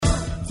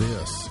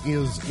This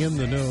is In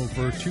the Know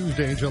for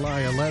Tuesday,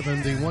 July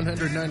 11, the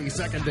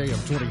 192nd day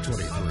of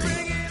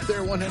 2023.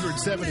 There are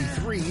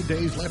 173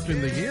 days left in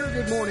the year.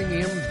 Good morning,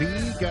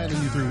 MB, guiding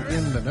you through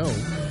In the Know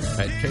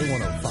at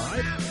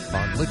K105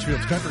 on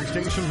Leitchfield's Country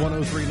Station,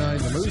 1039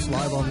 The Moose,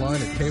 live online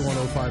at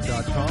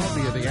K105.com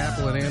via the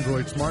Apple and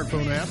Android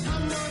smartphone app.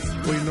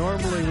 We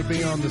normally would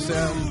be on the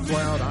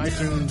SoundCloud,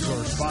 iTunes,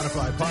 or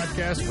Spotify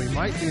podcast. We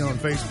might be on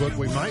Facebook.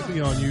 We might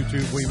be on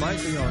YouTube. We might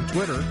be on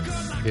Twitter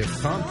if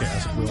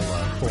Comcast will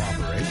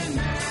cooperate.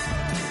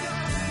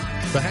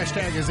 The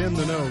hashtag is In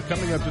the Know.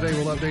 Coming up today,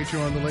 we'll update you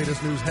on the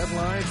latest news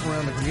headlines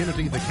around the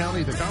community, the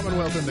county, the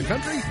Commonwealth, and the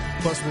country.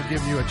 Plus, we'll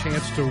give you a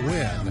chance to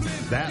win.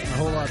 That and a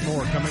whole lot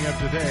more coming up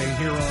today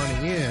here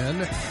on In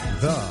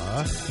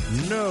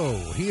the Know.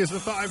 He is the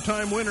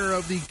 5-time winner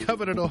of the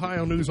coveted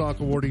Ohio News Hawk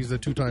Award. He's the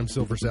 2-time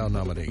Silver Sound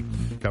nominee.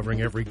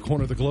 Covering every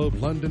corner of the globe,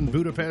 London,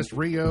 Budapest,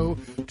 Rio,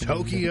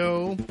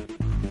 Tokyo,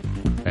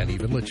 and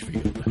even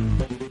Leitchfield.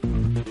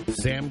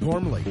 Sam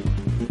Gormley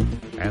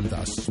and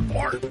the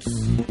sports.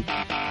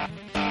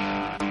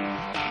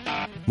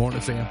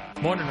 Morning, Sam.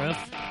 Morning,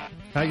 Ruff.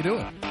 How you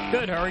doing?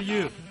 Good. How are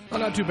you? Oh,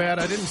 not too bad.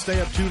 I didn't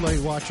stay up too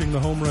late watching the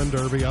Home Run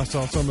Derby. I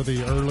saw some of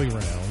the early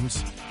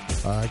rounds.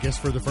 I guess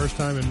for the first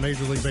time in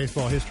Major League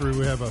Baseball history,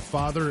 we have a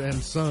father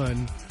and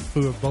son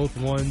who have both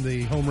won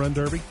the Home Run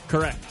Derby.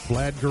 Correct.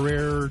 Vlad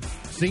Guerrero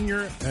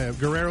Sr. and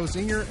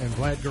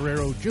Vlad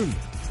Guerrero Jr.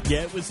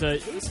 Yeah, it was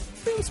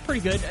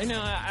pretty good. I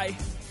know.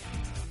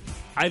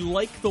 I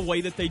like the way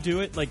that they do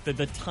it, like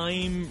the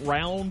time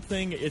round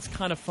thing. It's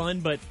kind of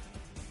fun, but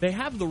they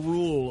have the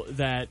rule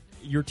that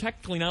you're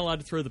technically not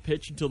allowed to throw the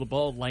pitch until the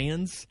ball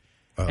lands,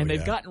 and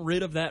they've gotten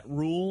rid of that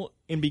rule.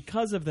 And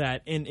because of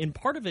that, and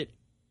part of it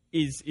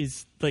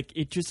is like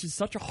it just is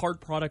such a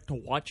hard product to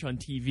watch on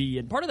TV,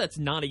 and part of that's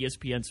not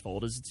ESPN's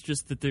fault. Is it's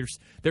just that there's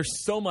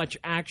so much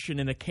action,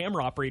 and the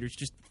camera operators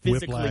just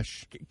physically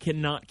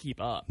cannot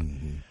keep up.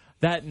 Mm-hmm.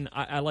 That, and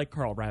I like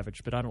Carl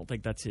Ravitch, but I don't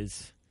think that's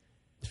his.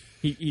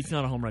 He's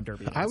not a home run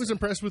derby. I was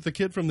impressed with the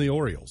kid from the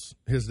Orioles.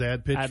 His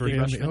dad pitched for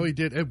him. Rushman. Oh, he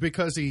did,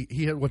 because he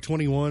had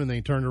 21, and then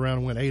he turned around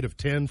and went 8 of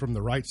 10 from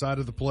the right side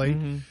of the plate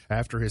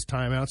after his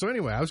timeout. So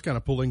anyway, I was kind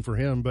of pulling for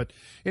him. But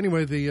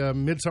anyway, the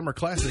Midsummer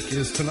Classic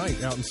is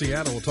tonight out in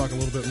Seattle. We'll talk a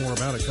little bit more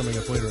about it coming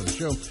up later in the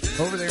show.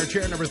 Over there,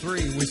 chair number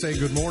 3, we say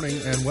good morning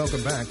and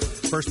welcome back.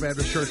 First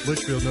Baptist Church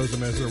Leitchfield knows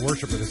him as their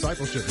worship and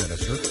discipleship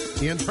minister.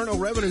 The Internal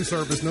Revenue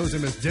Service knows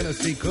him as Dennis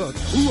C. Cook.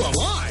 Who am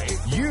I?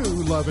 You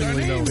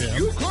lovingly know him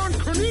Yukon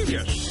Cornelius.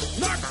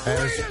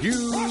 as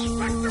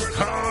Yukon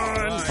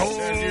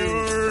Cornelius.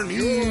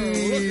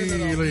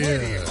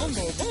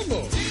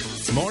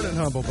 Morning,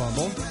 Humble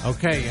Bumble.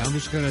 Okay, I'm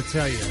just going to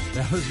tell you,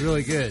 that was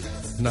really good.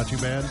 Not too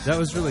bad? That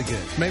was really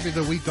good. Maybe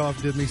the week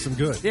off did me some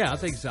good. Yeah, I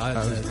think so.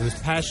 It was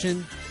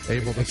passion,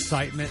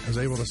 excitement. I was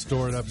able to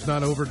store it up. It's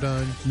not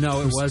overdone.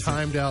 No, it wasn't.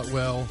 Timed out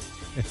well.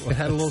 It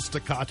had a little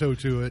staccato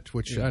to it,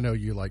 which I know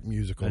you like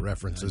musical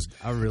references.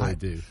 I really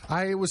do.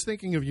 I was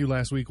thinking of you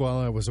last week while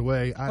I was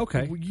away.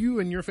 Okay.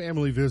 You and your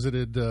family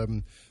visited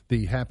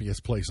the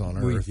happiest place on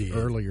earth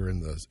earlier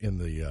in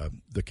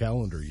the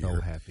calendar year.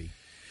 So happy.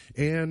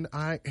 And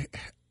I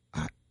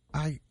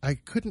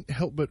couldn't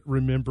help but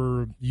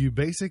remember you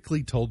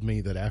basically told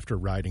me that after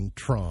riding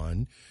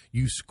Tron,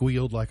 you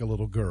squealed like a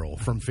little girl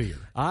from fear.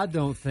 I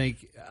don't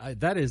think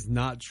that is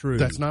not true.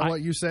 That's not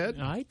what you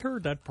said? I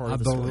heard that part I of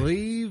the story.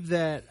 believe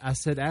that I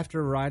said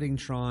after riding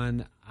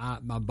Tron,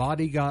 my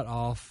body got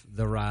off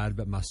the ride,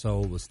 but my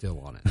soul was still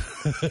on it.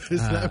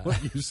 Is that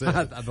what you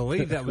said? I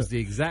believe that was the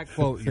exact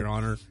quote, Your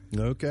Honor.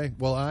 Okay.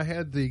 Well, I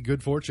had the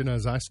good fortune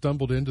as I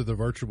stumbled into the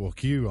virtual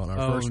queue on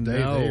our first day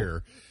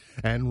there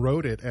and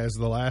wrote it as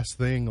the last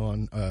thing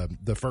on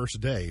the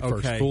first day,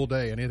 first full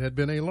day, and it had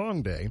been a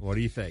long day. What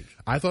do you think?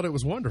 I thought it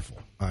was wonderful.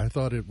 I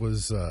thought it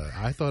was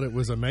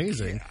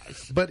amazing.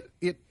 Yes. But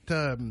it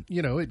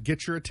it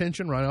gets your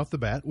attention right off the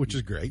bat, which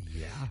is great.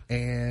 Yeah.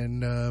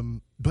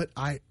 And but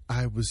I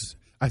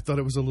thought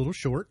it was a little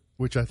short,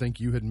 which I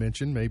think you had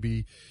mentioned.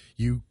 Maybe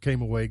you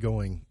came away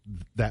going,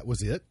 that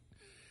was it.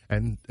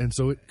 And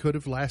so it could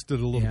have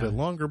lasted a little bit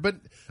longer. But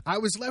I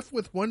was left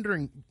with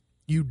wondering,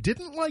 you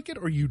didn't like it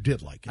or you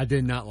did like it? I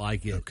did not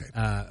like it. Okay.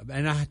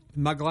 And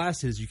my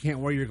glasses, you can't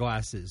wear your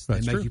glasses.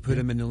 That's they make true. you put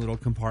them in a little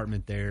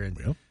compartment there.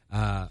 And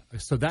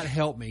so that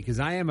helped me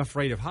because I am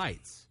afraid of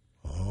heights.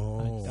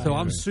 Oh. So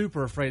I'm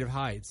super afraid of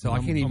heights. So I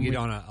can't even get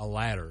on a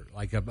ladder,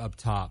 like up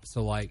top.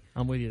 So like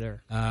I'm with you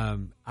there.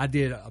 I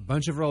did a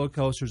bunch of roller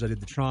coasters. I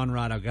did the Tron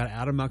ride. I got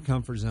out of my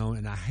comfort zone,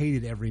 and I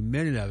hated every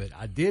minute of it.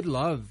 I did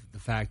love the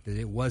fact that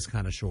it was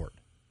kind of short.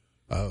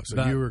 Oh,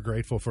 so you were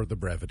grateful for the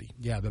brevity.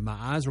 Yeah, but my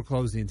eyes were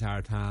closed the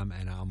entire time,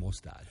 and I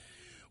almost died.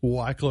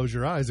 Why close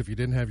your eyes if you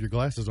didn't have your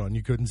glasses on?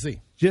 You couldn't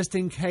see. Just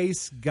in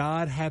case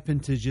God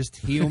happened to just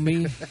heal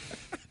me.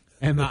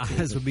 And my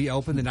eyes would be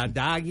open, and I'd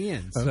die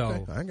again.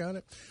 So okay, I got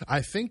it.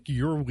 I think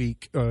your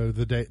week,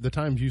 the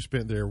times you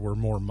spent there were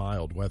more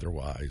mild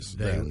weather-wise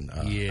than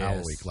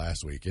our week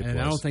last week. I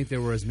don't think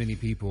there were as many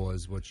people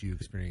as what you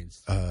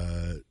experienced.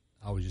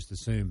 I would just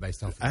assume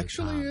based off of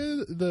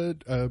Actually, the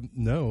time.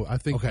 no. I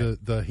think Okay.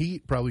 the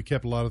heat probably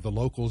kept a lot of the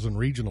locals and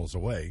regionals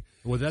away.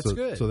 Well, that's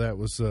good. So that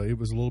was it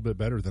was a little bit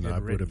better than Good I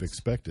would have riddance.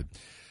 expected.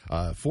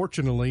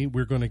 Fortunately,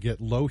 we're going to get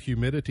low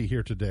humidity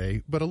here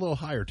today, but a little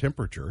higher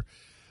temperature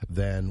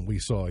than we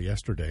saw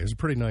yesterday. It was a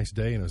pretty nice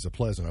day, and it was a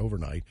pleasant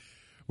overnight.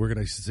 We're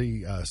going to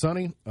see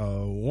sunny,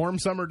 warm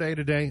summer day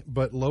today,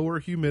 but lower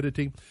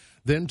humidity.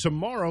 Then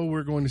tomorrow,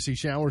 we're going to see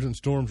showers and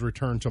storms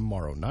return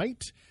tomorrow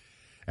night.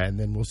 And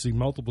then we'll see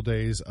multiple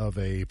days of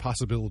a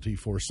possibility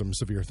for some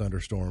severe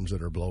thunderstorms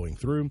that are blowing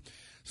through.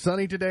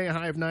 Sunny today, a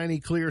high of 90,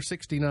 clear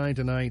 69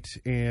 tonight,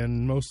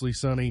 and mostly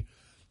sunny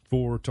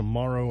for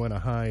tomorrow and a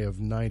high of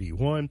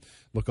 91.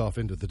 Look off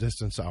into the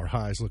distance. Our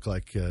highs look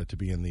like to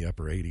be in the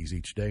upper 80s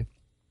each day.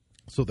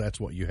 So that's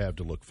what you have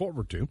to look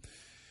forward to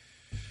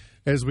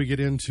as we get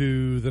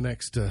into the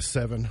next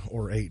 7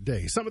 or 8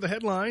 days. Some of the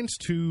headlines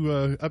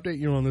to update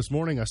you on this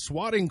morning. A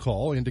swatting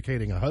call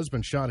indicating a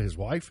husband shot his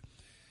wife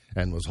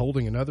and was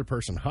holding another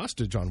person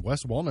hostage on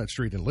West Walnut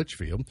Street in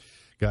Leitchfield.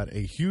 Got a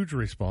huge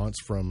response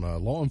from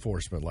law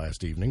enforcement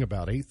last evening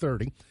about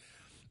 8:30.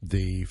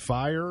 The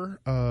fire,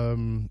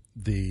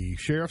 the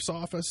sheriff's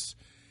office,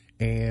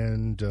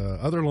 and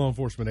other law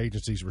enforcement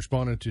agencies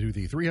responded to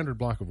the 300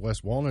 block of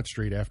West Walnut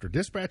Street after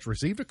dispatch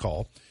received a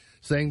call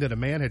saying that a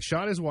man had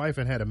shot his wife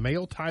and had a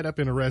male tied up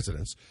in a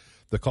residence.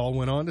 The call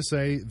went on to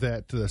say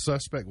that the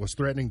suspect was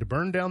threatening to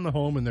burn down the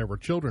home and there were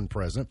children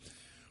present.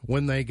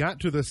 When they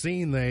got to the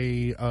scene,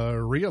 they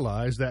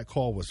realized that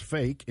call was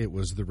fake. It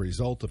was the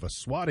result of a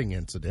swatting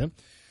incident.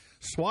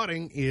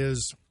 Swatting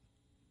is,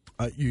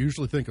 you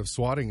usually think of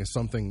swatting as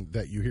something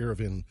that you hear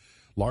of in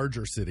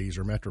larger cities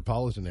or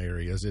metropolitan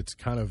areas. It's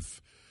kind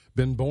of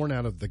been born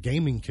out of the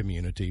gaming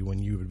community.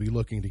 When you would be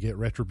looking to get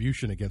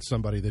retribution against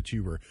somebody that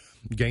you were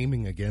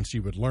gaming against,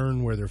 you would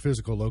learn where their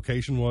physical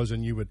location was,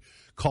 and you would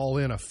call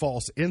in a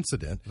false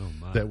incident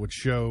that would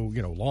show,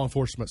 law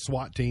enforcement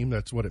SWAT team.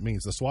 That's what it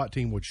means. The SWAT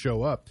team would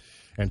show up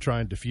and try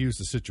and defuse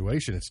the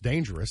situation. It's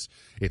dangerous.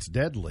 It's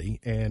deadly.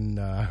 And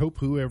I hope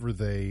whoever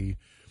the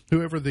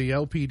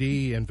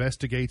LPD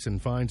investigates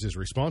and finds is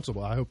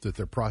responsible, I hope that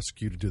they're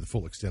prosecuted to the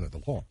full extent of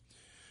the law,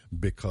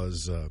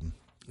 because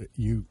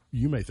you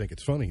may think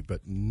it's funny,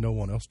 but no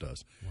one else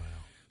does. Wow.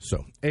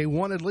 So, a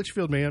wanted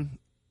Leitchfield man,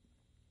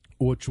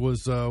 which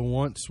was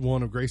once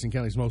one of Grayson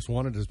County's most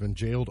wanted, has been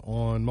jailed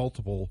on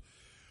multiple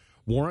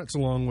warrants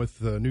along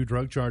with new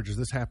drug charges.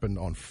 This happened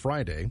on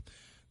Friday.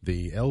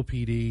 The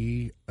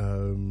LPD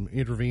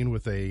intervened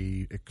with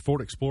a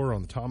Ford Explorer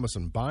on the Thomas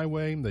and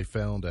Byway. They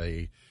found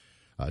a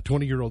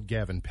 20-year-old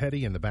Gavin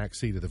Petty in the back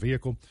seat of the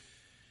vehicle.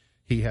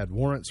 He had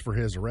warrants for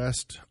his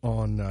arrest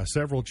on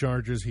several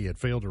charges. He had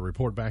failed to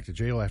report back to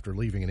jail after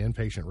leaving an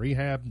inpatient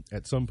rehab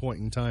at some point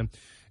in time,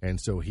 and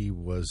so he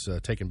was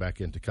taken back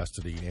into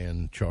custody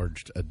and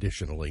charged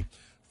additionally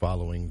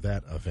following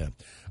that event.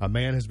 A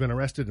man has been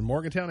arrested in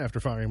Morgantown after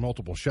firing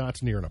multiple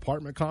shots near an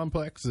apartment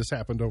complex. This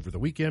happened over the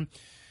weekend.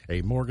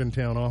 A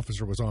Morgantown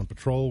officer was on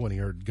patrol when he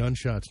heard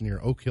gunshots near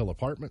Oak Hill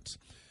Apartments.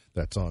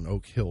 That's on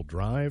Oak Hill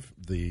Drive.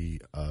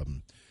 The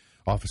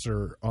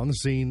officer on the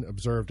scene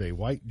observed a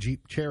white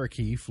Jeep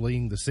Cherokee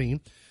fleeing the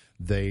scene.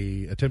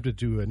 They attempted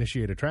to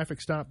initiate a traffic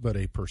stop, but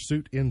a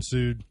pursuit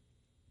ensued.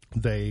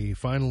 They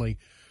finally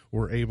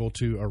were able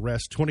to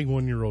arrest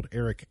 21-year-old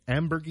Eric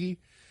Ambergy.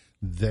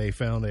 They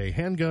found a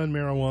handgun,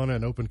 marijuana,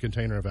 an open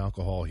container of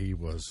alcohol. He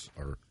was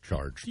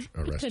arrested.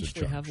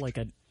 Potentially have like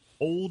an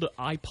old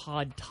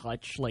iPod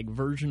Touch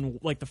version,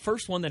 like the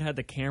first one that had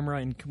the camera,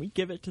 and can we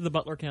give it to the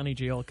Butler County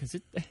Jail because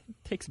it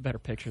takes a better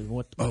picture than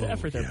what the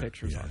effort their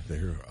pictures are.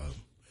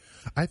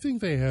 I think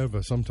they have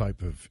some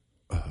type of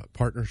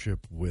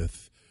partnership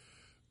with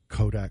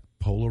Kodak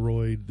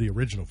Polaroid, the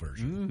original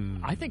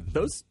version. I think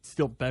those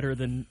still better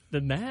than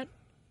that.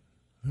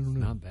 I don't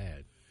know. Not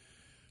bad.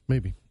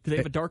 Maybe. Do they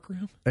have a dark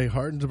room? A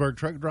Hardinsburg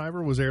truck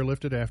driver was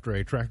airlifted after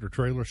a tractor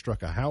trailer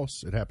struck a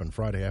house. It happened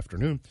Friday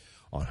afternoon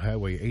on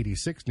Highway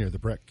 86 near the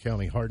Breck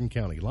County-Hardin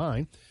County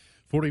line.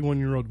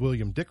 41-year-old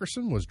William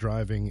Dickerson was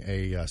driving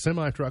a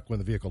semi-truck when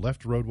the vehicle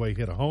left the roadway,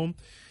 hit a home.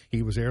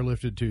 He was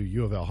airlifted to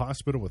U of L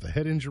Hospital with a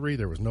head injury.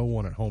 There was no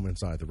one at home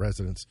inside the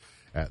residence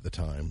at the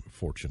time,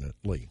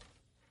 fortunately.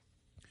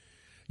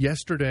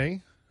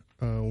 Yesterday,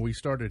 we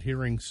started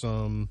hearing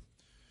some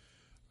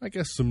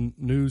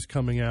news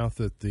coming out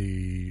that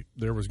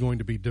there was going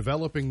to be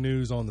developing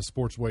news on the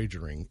sports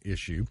wagering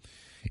issue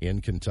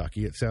in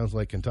Kentucky. It sounds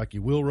like Kentucky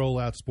will roll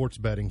out sports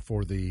betting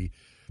for the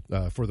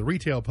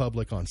retail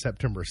public on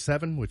September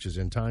 7, which is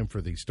in time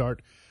for the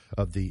start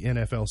of the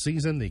NFL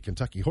season. The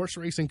Kentucky Horse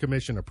Racing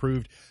Commission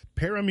approved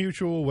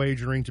pari-mutuel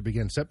wagering to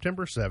begin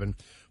September 7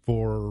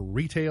 for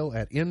retail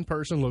at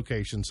in-person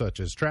locations such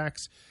as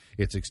tracks,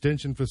 its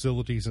extension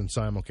facilities, and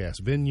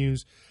simulcast venues.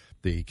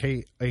 The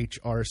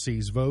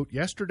KHRC's vote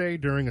yesterday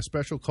during a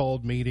special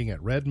called meeting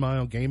at Red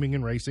Mile Gaming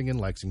and Racing in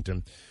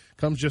Lexington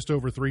comes just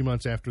over 3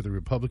 months after the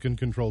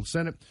Republican-controlled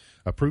Senate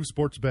approved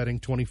sports betting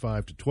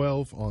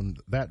 25-12. On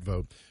that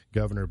vote,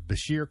 Governor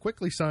Beshear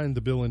quickly signed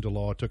the bill into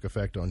law. It took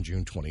effect on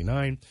June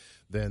 29.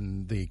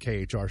 then the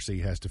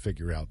KHRC has to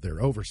figure out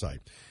their oversight.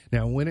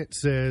 Now, when it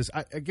says,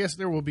 I guess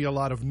there will be a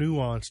lot of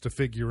nuance to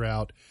figure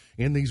out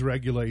in these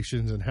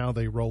regulations and how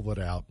they roll it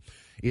out.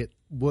 It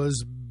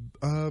was,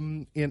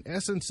 in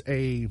essence,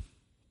 a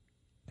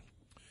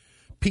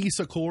peace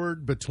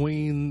accord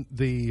between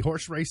the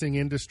horse racing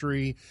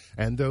industry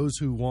and those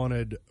who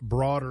wanted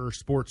broader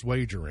sports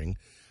wagering.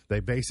 They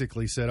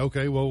basically said,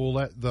 okay, well, we'll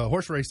let the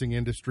horse racing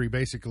industry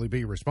basically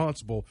be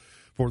responsible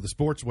for the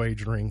sports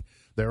wagering.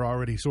 They're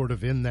already sort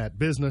of in that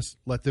business.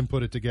 Let them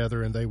put it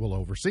together and they will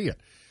oversee it.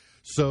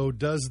 So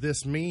does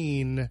this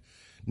mean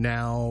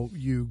now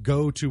you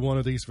go to one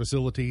of these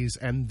facilities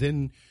and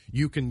then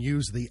you can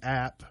use the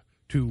app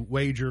to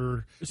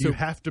wager? So you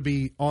have to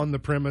be on the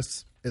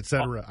premise, et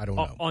cetera? I don't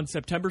know. On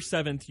September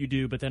 7th you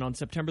do, but then on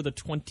September the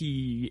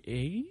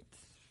 28th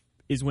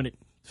is when it...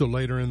 So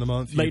later in the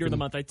month? Later in the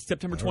month.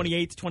 September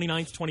 28th,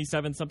 29th,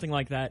 27th, something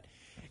like that,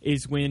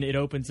 is when it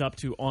opens up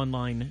to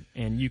online,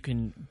 and you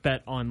can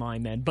bet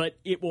online then. But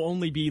it will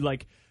only be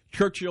like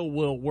Churchill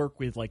will work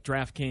with like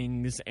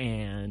DraftKings,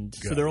 and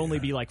so there'll only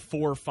be like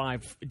 4 or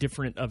 5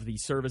 different of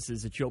these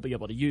services that you'll be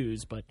able to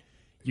use, but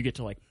you get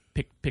to like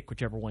pick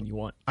whichever one you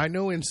want. I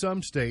know in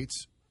some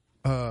states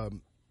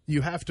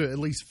you have to at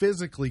least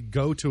physically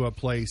go to a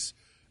place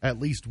at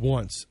least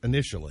once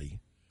initially.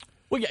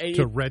 Well, yeah,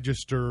 to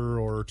register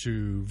or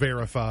to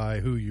verify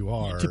who you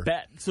are. To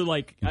bet. So,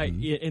 like,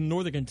 in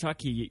northern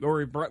Kentucky,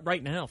 or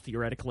right now,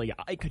 theoretically,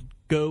 I could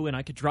go and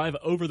I could drive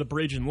over the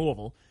bridge in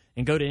Louisville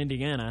and go to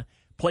Indiana,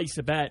 place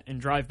a bet, and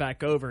drive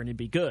back over, and it'd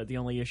be good. The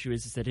only issue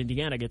is that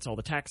Indiana gets all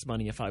the tax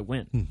money if I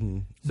win. Mm-hmm.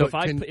 So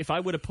if I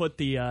would have put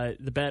the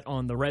bet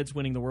on the Reds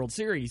winning the World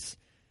Series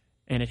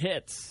and it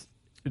hits,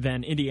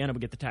 then Indiana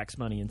would get the tax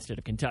money instead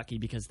of Kentucky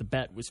because the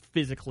bet was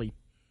physically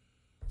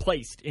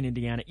placed in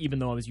Indiana, even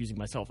though I was using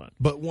my cell phone.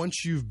 But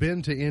once you've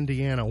been to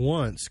Indiana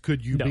once,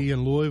 could you be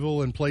in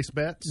Louisville and place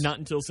bets? Not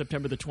until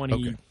September the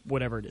 20,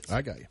 whatever it is.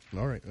 I got you.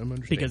 All right, I'm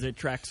understanding. Because it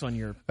tracks on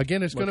your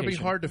Again, it's going to be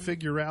location. hard to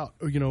figure out,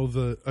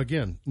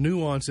 the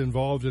nuance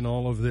involved in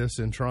all of this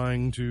and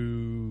trying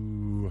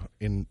to,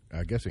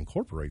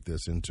 incorporate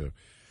this into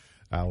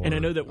our And I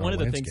know that one of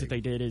the landscape. things that they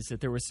did is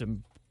that there was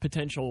some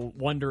potential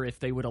wonder if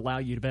they would allow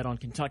you to bet on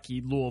Kentucky,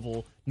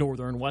 Louisville,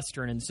 Northern,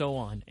 Western, and so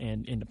on,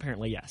 and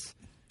apparently yes.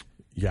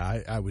 Yeah,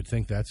 I would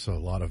think that's a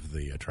lot of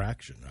the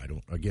attraction. I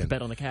don't. Again,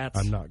 bet on the Cats.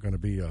 I'm not going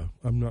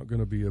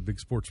to be a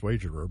big sports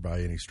wagerer by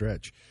any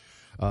stretch.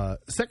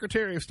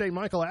 Secretary of State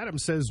Michael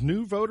Adams says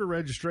new voter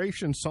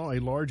registration saw a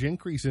large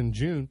increase in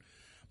June,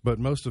 but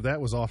most of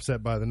that was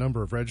offset by the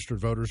number of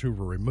registered voters who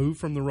were removed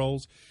from the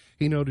rolls.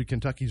 He noted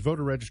Kentucky's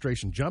voter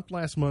registration jumped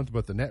last month,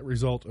 but the net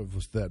result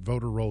was that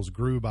voter rolls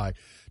grew by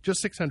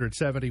just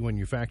 670 when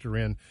you factor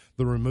in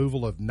the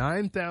removal of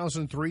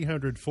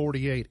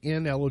 9,348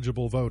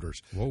 ineligible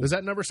voters. Whoa. Does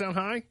that number sound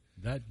high?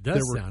 That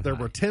does sound high. There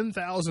were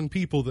 10,000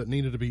 people that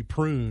needed to be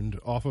pruned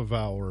off of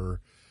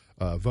our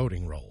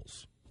voting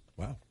rolls.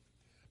 Wow.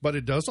 But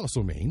it does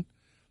also mean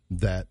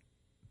that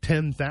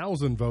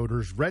 10,000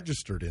 voters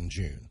registered in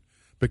June.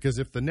 Because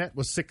if the net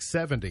was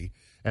 670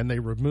 and they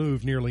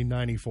removed nearly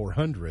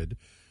 9,400,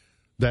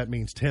 that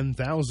means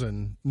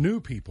 10,000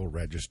 new people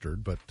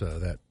registered, but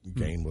that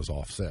gain was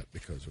offset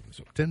because of it.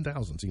 So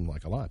 10,000 seemed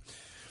like a lot.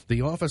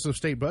 The Office of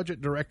State Budget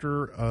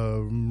Director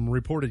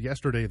reported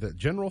yesterday that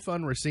general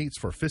fund receipts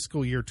for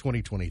fiscal year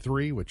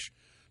 2023, which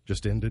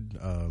just ended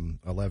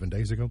 11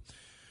 days ago,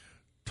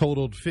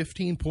 totaled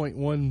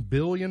 $15.1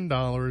 billion,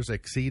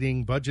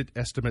 exceeding budget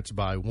estimates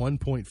by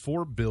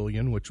 $1.4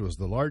 billion, which was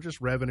the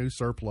largest revenue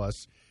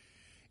surplus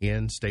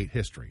in state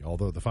history.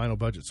 Although the final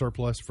budget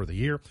surplus for the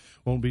year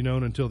won't be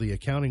known until the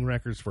accounting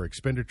records for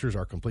expenditures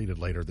are completed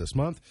later this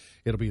month.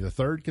 It'll be the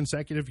third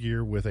consecutive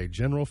year with a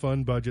general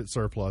fund budget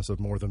surplus of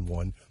more than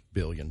 $1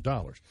 billion.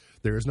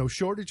 There is no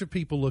shortage of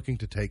people looking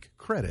to take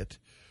credit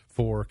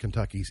for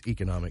Kentucky's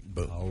economic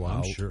boom. Oh,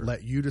 I'm sure.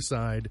 Let you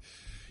decide.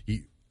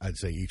 I'd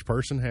say each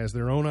person has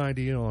their own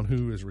idea on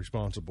who is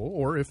responsible,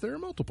 or if there are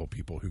multiple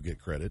people who get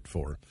credit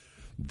for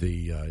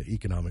the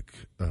economic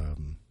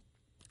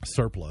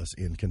surplus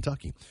in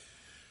Kentucky.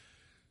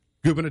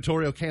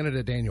 Gubernatorial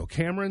candidate Daniel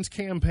Cameron's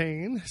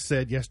campaign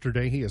said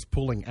yesterday he is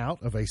pulling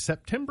out of a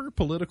September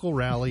political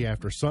rally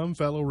after some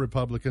fellow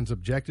Republicans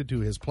objected to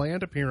his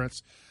planned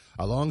appearance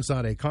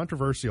alongside a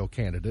controversial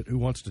candidate who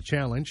wants to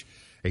challenge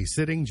a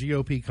sitting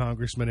GOP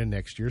congressman in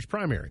next year's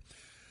primary.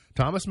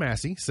 Thomas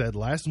Massey said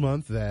last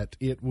month that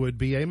it would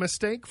be a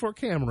mistake for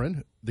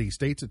Cameron, the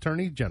state's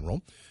attorney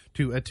general,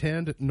 to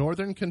attend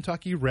Northern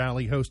Kentucky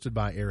rally hosted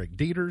by Eric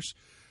Dieters,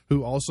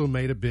 who also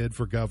made a bid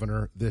for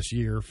governor this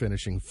year,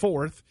 finishing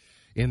fourth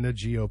in the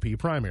GOP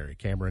primary.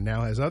 Cameron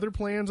now has other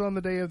plans on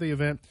the day of the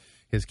event,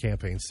 his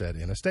campaign said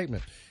in a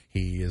statement.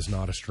 He is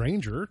not a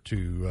stranger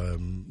to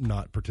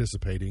not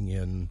participating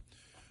in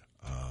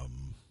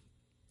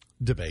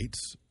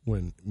debates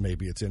when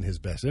maybe it's in his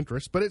best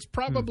interest, but it's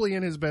probably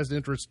in his best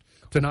interest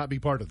to not be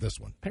part of this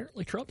one.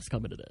 Apparently Trump is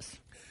coming to this.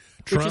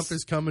 Trump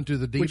is coming to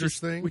the Dieters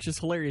thing? Which is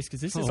hilarious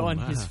because this is on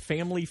his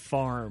family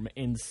farm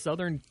in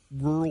southern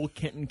rural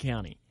Kenton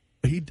County.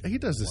 He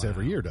does this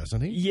every year,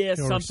 doesn't he? Yeah,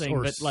 something,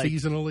 or but like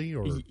seasonally,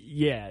 or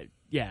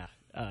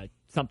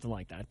something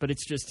like that. But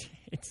it's just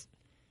it's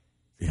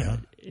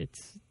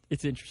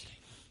interesting.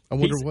 I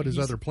wonder what his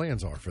other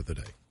plans are for the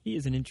day. He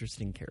is an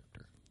interesting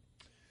character.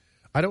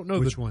 I don't know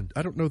which one.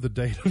 I don't know the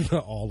date of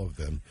all of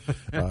them.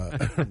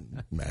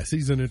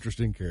 Massey's an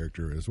interesting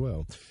character as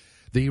well.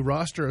 The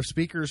roster of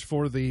speakers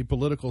for the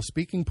political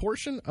speaking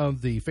portion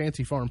of the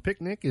Fancy Farm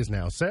Picnic is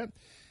now set,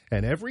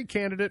 and every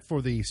candidate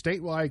for the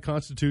statewide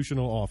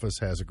constitutional office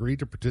has agreed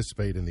to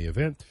participate in the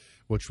event,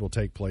 which will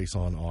take place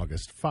on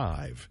August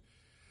 5.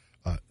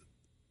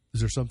 Is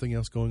there something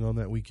else going on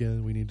that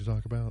weekend we need to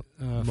talk about?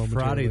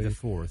 Friday the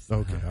 4th.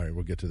 Okay, all right,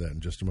 we'll get to that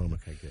in just a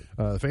moment. Okay, good.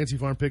 The Fancy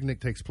Farm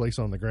Picnic takes place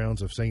on the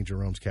grounds of St.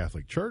 Jerome's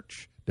Catholic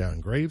Church down in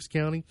Graves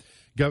County.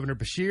 Governor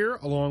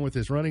Beshear, along with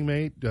his running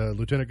mate,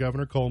 Lieutenant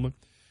Governor Coleman,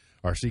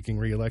 are seeking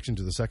re-election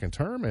to the second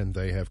term, and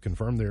they have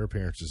confirmed their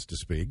appearances to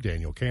speak.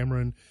 Daniel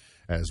Cameron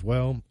as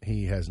well.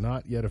 He has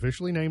not yet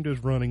officially named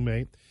his running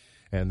mate,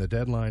 and the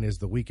deadline is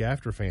the week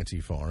after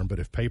Fancy Farm. But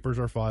if papers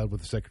are filed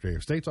with the Secretary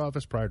of State's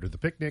office prior to the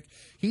picnic,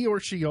 he or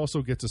she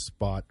also gets a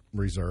spot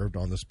reserved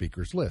on the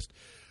speaker's list.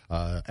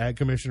 Ag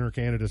Commissioner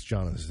candidates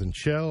Jonathan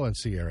Schell and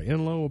Sierra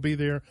Inlow will be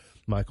there.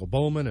 Michael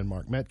Bowman and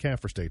Mark Metcalf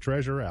for State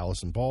Treasurer.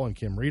 Allison Ball and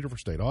Kim Reeder for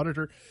State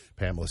Auditor.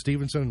 Pamela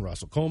Stevenson and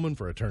Russell Coleman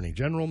for Attorney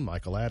General.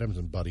 Michael Adams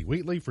and Buddy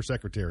Wheatley for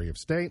Secretary of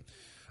State.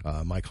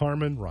 Mike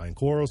Harmon, Ryan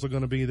Quarles are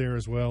going to be there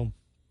as well.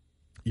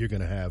 You're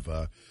going to have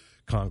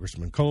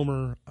Congressman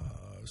Comer,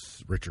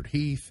 Richard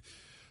Heath,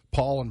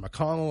 Paul and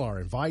McConnell are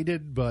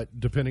invited, but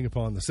depending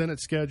upon the Senate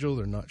schedule,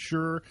 they're not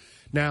sure.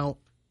 Now,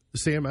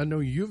 Sam, I know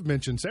you've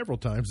mentioned several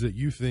times that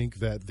you think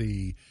that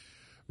the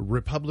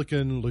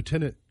Republican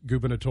lieutenant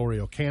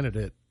gubernatorial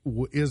candidate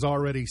is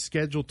already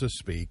scheduled to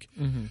speak.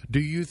 Mm-hmm. Do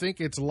you think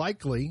it's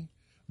likely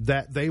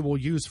that they will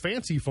use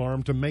Fancy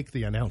Farm to make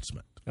the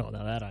announcement? Oh,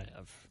 now that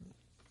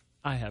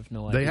I have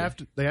no idea.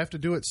 They have to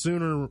do it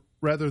sooner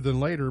rather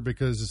than later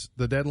because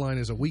the deadline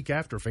is a week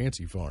after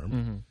Fancy Farm.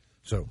 Mm-hmm.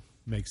 So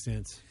makes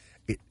sense.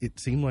 It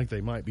seemed like they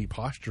might be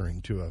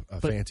posturing to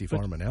a Fancy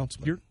Farm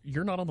announcement.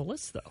 You're not on the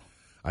list though.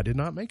 I did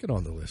not make it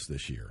on the list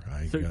this year.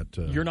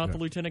 You're not the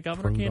lieutenant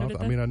governor candidate.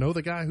 I mean, I know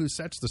the guy who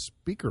sets the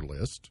speaker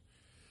list.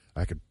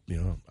 I could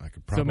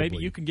probably. So maybe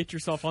you can get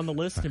yourself on the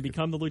list and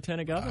become the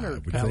lieutenant governor.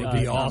 That would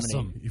be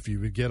awesome. If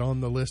you would get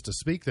on the list to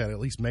speak, that at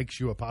least makes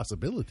you a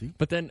possibility.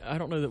 But then I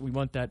don't know that we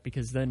want that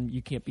because then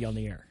you can't be on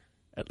the air,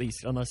 at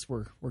least unless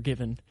we're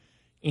giving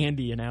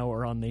Andy an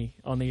hour on the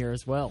air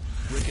as well.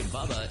 Rick and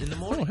Bubba in the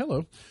morning.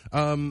 Oh,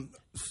 hello.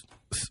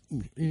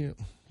 Yeah.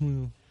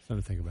 Something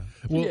to think about.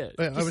 Well,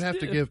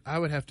 I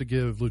would have to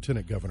give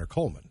Lieutenant Governor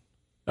Coleman.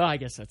 Oh, I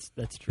guess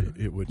that's true.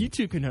 It would. You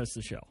two can host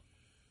the show.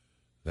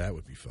 That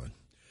would be fun.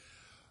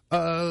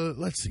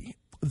 Let's see.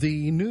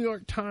 The New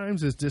York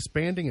Times is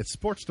disbanding its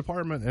sports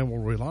department and will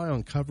rely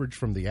on coverage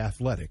from The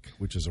Athletic,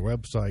 which is a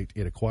website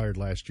it acquired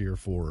last year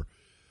for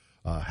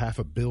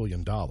 $500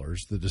 million.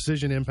 The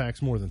decision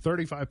impacts more than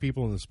 35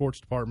 people in the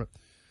sports department,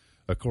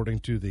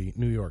 according to the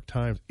New York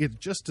Times. It's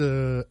just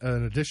an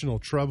additional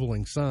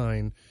troubling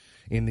sign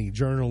in the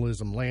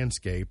journalism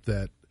landscape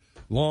that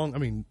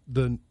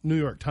the New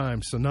York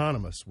Times,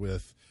 synonymous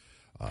with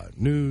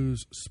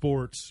news,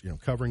 sports,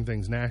 covering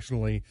things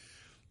nationally.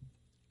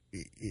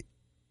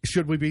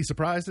 Should we be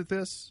surprised at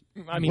this?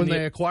 I mean, when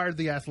they acquired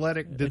The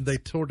Athletic, did they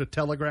sort of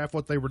telegraph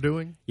what they were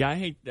doing? Yeah,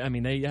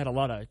 they had a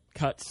lot of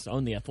cuts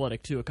on The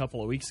Athletic, too, a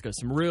couple of weeks ago.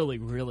 Some really,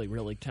 really,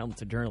 really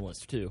talented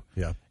journalists, too.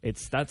 Yeah.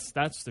 That's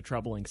the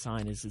troubling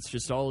sign, is it's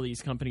just all of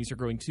these companies are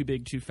growing too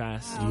big, too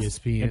fast.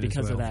 ESPN And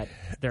because as well. of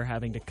that, they're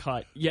having to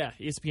cut. Yeah,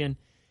 ESPN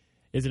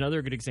is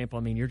another good example.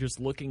 I mean, you're just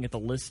looking at the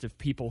list of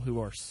people who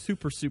are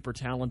super, super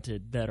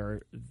talented that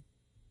are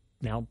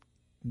now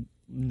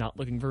not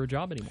looking for a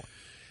job anymore.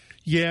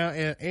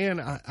 Yeah, and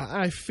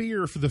I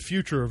fear for the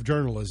future of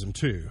journalism,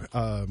 too.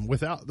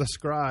 Without the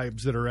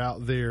scribes that are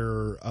out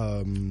there.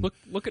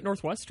 Look at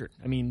Northwestern.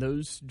 I mean,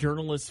 those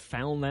journalists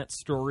found that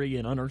story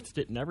and unearthed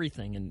it and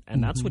everything,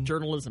 and that's what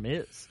journalism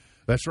is.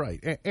 That's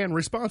right. And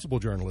responsible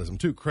journalism,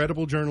 too.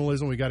 Credible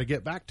journalism. We got to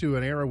get back to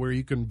an era where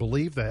you can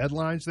believe the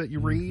headlines that you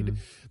read.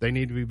 They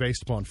need to be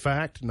based upon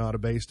fact, not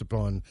based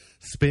upon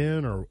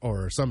spin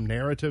or some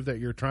narrative that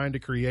you're trying to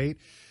create.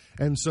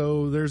 And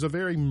so there's a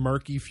very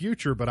murky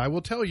future. But I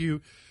will tell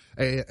you,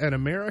 an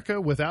America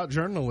without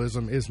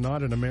journalism is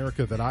not an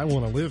America that I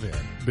want to live in,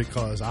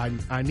 because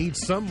I need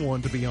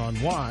someone to be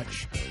on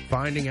watch,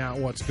 finding out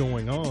what's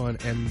going on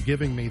and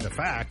giving me the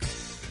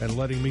facts and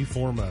letting me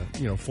form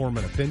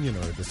an opinion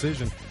or a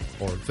decision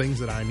or things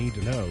that I need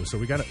to know. So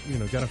we got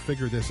to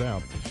figure this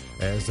out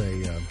as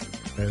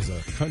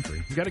a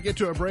country. We got to get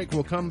to a break.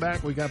 We'll come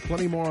back. We got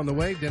plenty more on the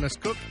way. Dennis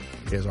Cook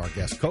is our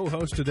guest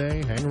co-host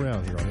today. Hang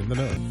around here on In the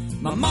Know.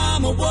 My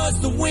mama was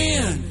the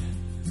wind.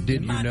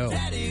 Did you know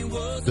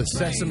the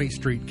Sesame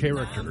Street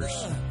characters,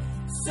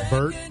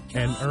 Bert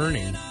and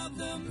Ernie,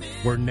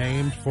 were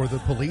named for the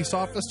police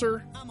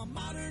officer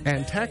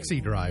and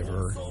taxi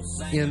driver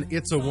in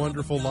It's a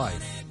Wonderful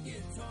Life?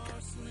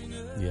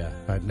 Yeah.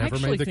 I'd never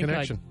made the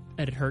connection.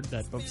 I had heard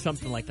that,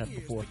 something like that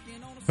before.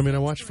 I mean, I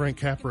watched Frank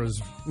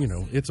Capra's,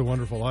 It's a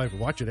Wonderful Life. I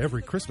watch it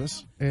every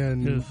Christmas,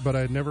 but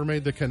I never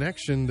made the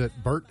connection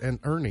that Bert and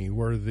Ernie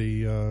were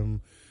the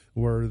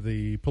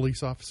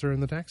police officer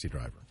and the taxi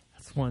driver.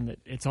 That's one that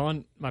it's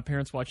on. My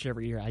parents watch it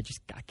every year. I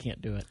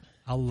can't do it.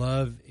 I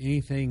love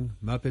anything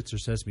Muppets or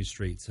Sesame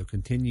Street, so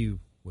continue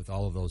with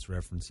all of those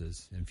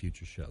references in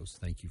future shows.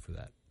 Thank you for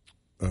that.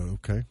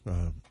 Okay.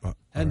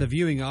 And the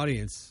viewing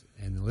audience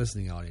and the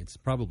listening audience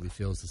probably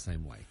feels the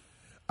same way.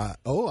 I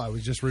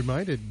was just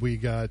reminded we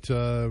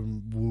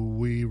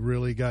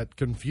really got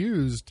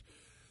confused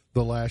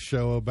the last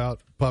show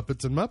about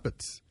Puppets and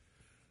Muppets,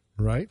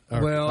 right?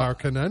 Our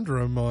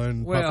conundrum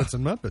on Puppets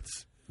and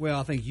Muppets. Well,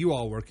 I think you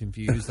all were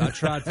confused. I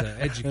tried to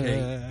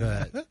educate,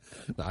 but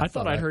I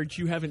thought I heard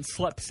you haven't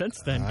slept since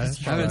then. I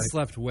haven't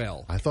slept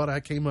well. I thought I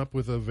came up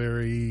with a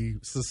very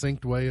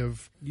succinct way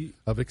of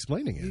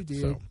explaining it. You did.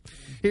 So,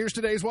 here's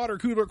today's water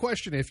cooler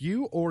question. If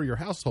you or your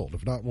household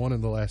have not won in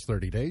the last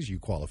 30 days, you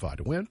qualify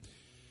to win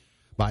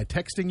by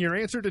texting your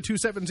answer to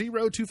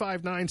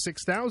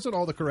 270-259-6000.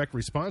 All the correct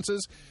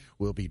responses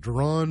will be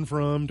drawn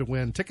from to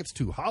win tickets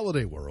to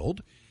Holiday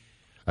World.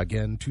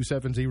 Again,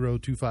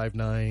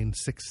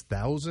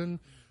 270-259-6000.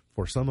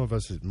 For some of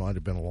us, it might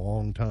have been a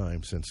long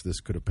time since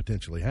this could have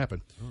potentially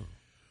happened.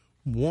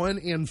 1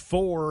 in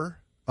 4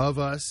 of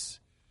us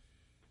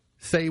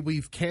say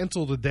we've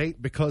canceled a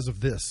date because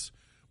of this.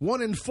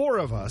 1 in 4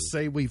 of us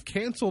say we've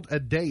canceled a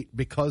date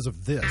because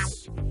of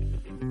this.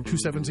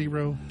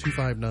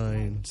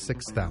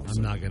 270-259-6000.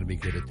 I'm not going to be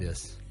good at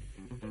this.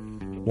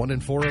 1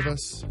 in 4 of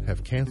us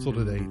have canceled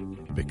a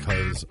date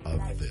because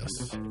of this.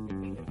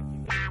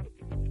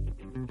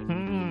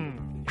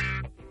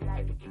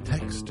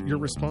 Text your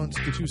response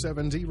to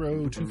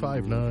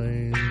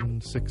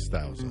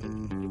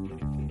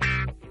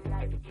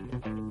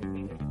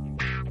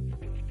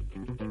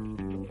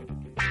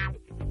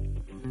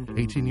 270-259-6000.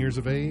 18 years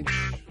of age,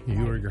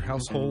 you or your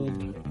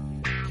household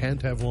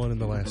can't have one in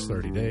the last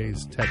 30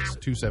 days. Text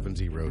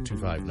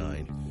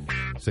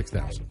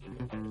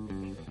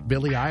 270-259-6000.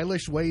 Billie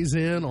Eilish weighs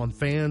in on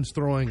fans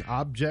throwing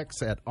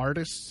objects at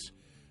artists.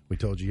 We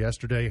told you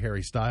yesterday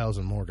Harry Styles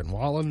and Morgan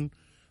Wallen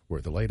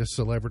were the latest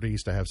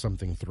celebrities to have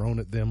something thrown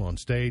at them on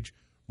stage.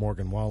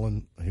 Morgan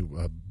Wallen,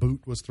 a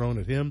boot was thrown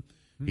at him.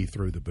 He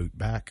threw the boot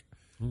back.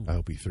 I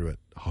hope he threw it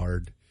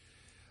hard.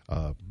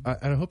 And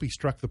I hope he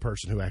struck the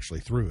person who actually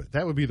threw it.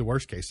 That would be the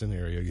worst case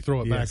scenario. You throw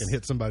it back and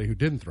hit somebody who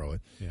didn't throw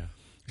it. Yeah.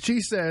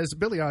 She says,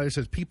 Billie Eilish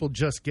says, people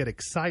just get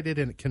excited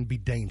and it can be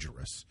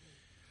dangerous.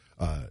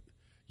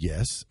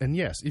 Yes, and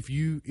yes. If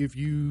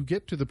you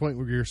get to the point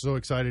where you're so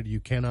excited you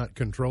cannot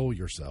control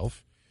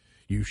yourself,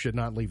 you should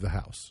not leave the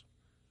house.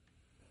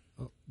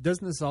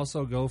 Doesn't this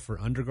also go for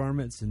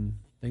undergarments and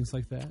things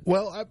like that?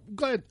 Well,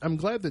 I'm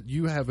glad that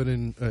you have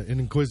an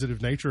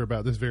inquisitive nature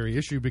about this very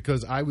issue,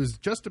 because I was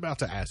just about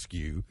to ask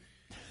you,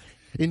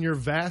 in your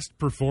vast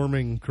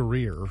performing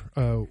career,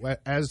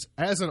 as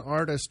an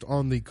artist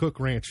on the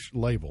Cook Ranch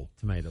label,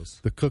 Tomatoes,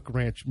 the Cook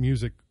Ranch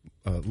music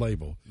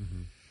label,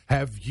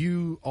 have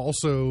you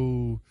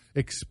also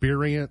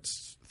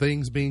experienced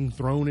things being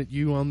thrown at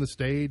you on the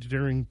stage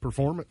during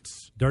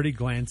performance? Dirty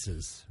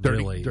glances,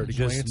 Dirty just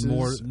glances?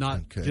 more,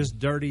 not just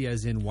dirty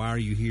as in why are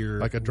you here?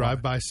 Like a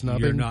drive-by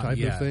snubbing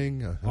type of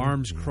thing?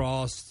 Arms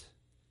crossed,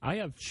 I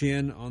have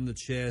chin on the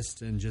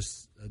chest, and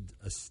just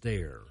a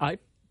stare. I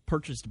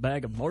purchased a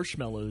bag of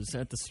marshmallows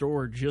at the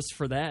store just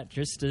for that,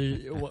 just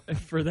to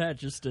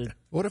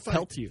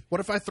pelt you. What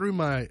if I threw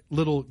my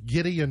little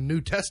Gideon New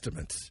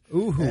Testament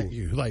at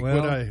you? Like,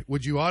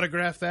 would you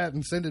autograph that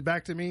and send it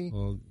back to me?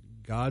 Well,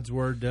 God's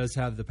word does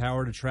have the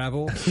power to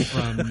travel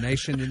from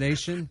nation to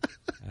nation.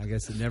 I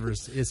guess it never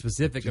is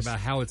specific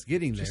about how it's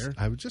getting there.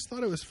 I just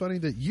thought it was funny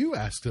that you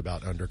asked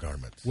about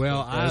undergarments.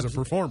 Well, as a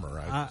performer,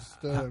 I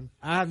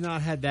have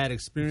not had that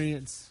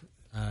experience.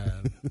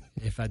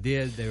 If I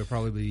did, they would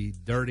probably be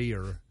dirty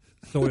or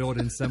soiled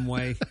in some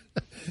way.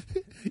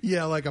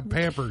 Yeah, like a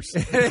Pampers.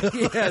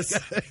 Yes.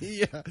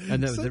 Yeah.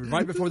 And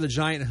right before the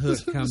giant hook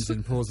comes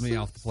and pulls me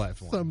off the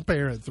platform. Some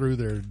parent threw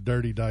their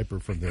dirty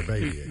diaper from their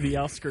baby. The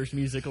Oscars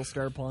musical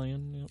start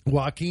playing. Yep.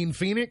 Joaquin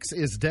Phoenix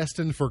is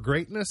destined for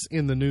greatness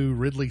in the new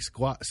Ridley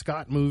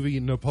Scott movie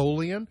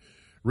Napoleon.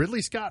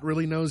 Ridley Scott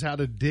really knows how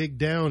to dig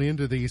down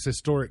into these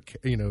historic,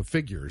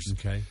 figures,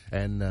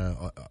 and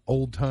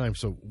old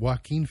times. So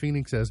Joaquin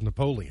Phoenix as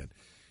Napoleon,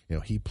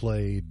 he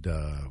played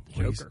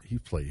Joker. He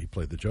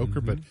played the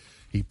Joker, but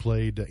he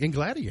played in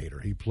Gladiator.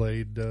 He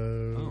played,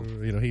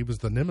 he was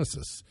the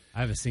nemesis. I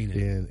haven't seen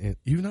it.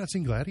 You've not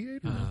seen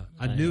Gladiator?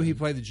 I knew he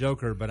played the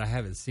Joker, but I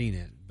haven't seen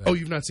it. Oh,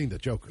 you've not seen the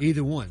Joker?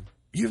 Either one.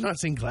 You've not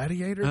seen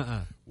Gladiator?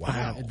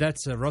 Wow,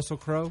 that's Russell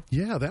Crowe.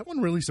 Yeah, that one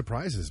really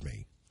surprises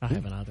me. I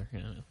haven't either.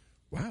 Yeah.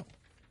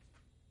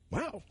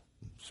 Wow.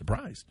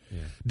 Surprised. Yeah.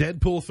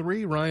 Deadpool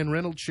 3, Ryan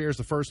Reynolds shares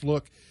the first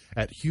look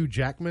at Hugh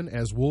Jackman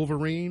as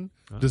Wolverine.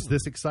 Does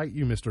this excite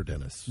you, Mr.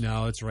 Dennis?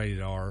 No, it's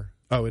rated R.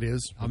 Oh, it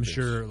is? I'm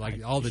sure,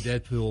 like, all the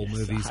Deadpool Yes,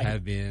 movies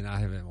have been. I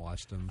haven't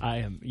watched them.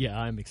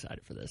 I'm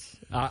excited for this.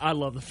 I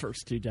love the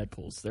first 2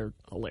 Deadpools. They're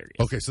hilarious.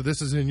 Okay, so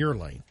this is in your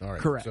lane. All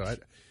right. Correct. So I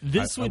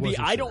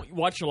I don't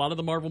watch a lot of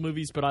the Marvel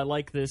movies, but I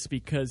like this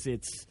because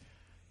it's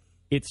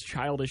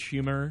childish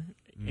humor,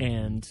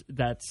 and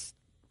that's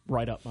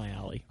right up my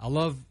alley. I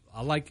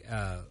like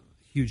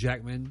Hugh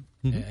Jackman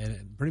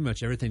and pretty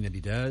much everything that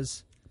he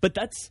does. But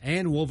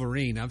And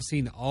Wolverine. I've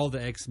seen all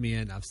the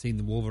X-Men. I've seen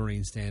the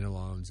Wolverine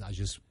standalones.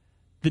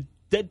 The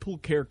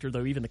Deadpool character,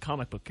 though, even the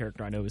comic book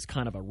character, I know is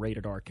kind of a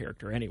rated R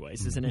character,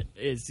 anyways, isn't it?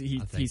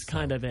 He's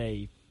kind of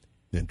a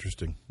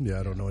interesting. Yeah,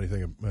 I don't know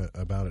anything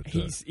about it.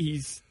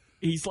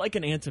 He's like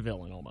an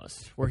anti-villain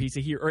almost, where he's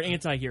a hero or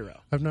anti-hero.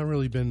 I've not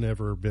really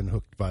ever been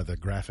hooked by the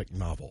graphic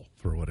novel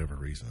for whatever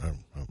reason.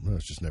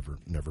 It's just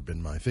never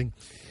been my thing.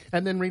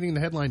 And then reading the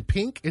headline: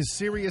 Pink is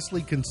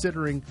seriously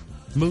considering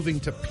moving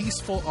to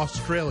peaceful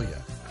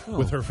Australia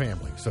with her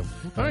family. So,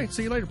 all right,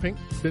 see you later, Pink.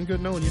 Been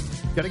good knowing you.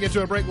 Got to get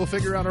to a break. We'll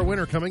figure out our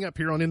winner coming up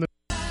here on MB's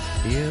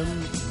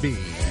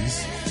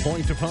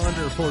Point to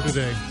Ponder for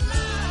today.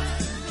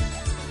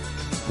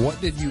 What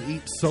did you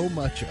eat so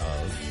much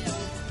of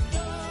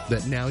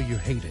that now you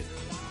hate it?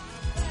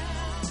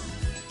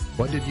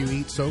 What did you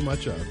eat so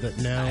much of that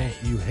now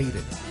you hate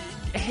it?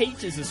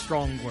 Hate is a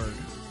strong word,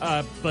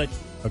 but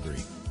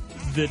Agree.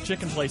 the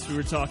chicken place we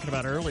were talking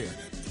about earlier,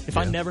 if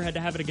I never had to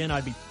have it again,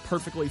 I'd be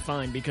perfectly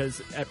fine,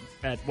 because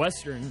at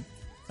Western,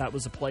 that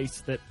was a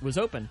place that was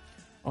open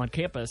on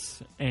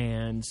campus,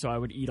 and so I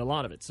would eat a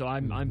lot of it. So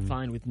I'm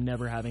fine with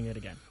never having it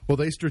again. Well,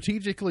 they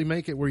strategically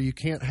make it where you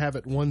can't have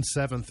it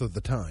 1/7 of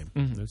the time.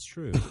 That's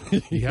true.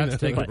 You have to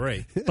take a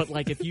break. But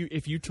like if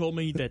you told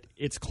me that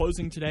it's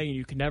closing today and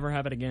you can never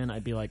have it again,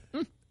 I'd be like,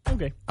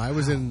 okay. I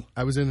was in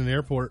an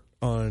airport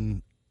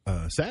on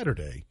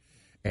Saturday,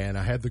 and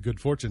I had the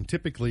good fortune.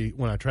 Typically,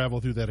 when I travel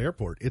through that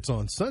airport, it's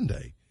on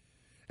Sunday,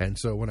 and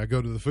so when I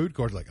go to the food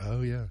court, like,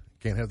 oh yeah,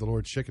 can't have the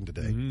Lord's chicken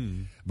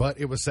today. But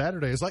it was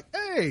Saturday. It's like,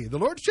 hey, the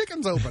Lord's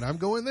chicken's open. I'm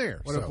going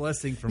there. What a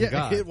blessing from God.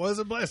 God. It was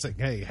a blessing.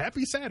 Hey,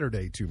 happy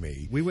Saturday to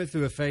me. We went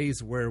through a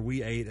phase where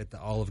we ate at the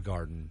Olive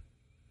Garden,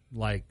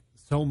 like,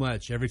 so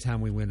much every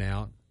time we went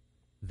out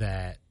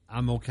that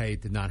I'm okay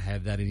to not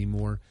have that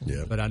anymore.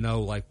 Yeah. But I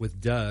know, like, with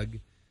Doug,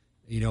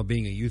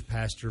 being a youth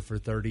pastor for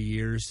 30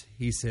 years,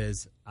 he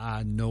says,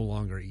 I no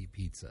longer eat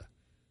pizza.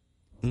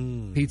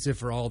 Pizza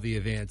for all the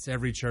events.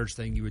 Every church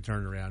thing you would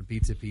turn around,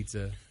 pizza.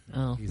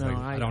 Oh, He's no, like,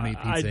 I don't eat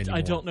pizza anymore.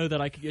 I don't know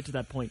that I could get to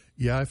that point.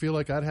 Yeah, I feel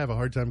like I'd have a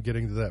hard time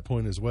getting to that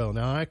point as well.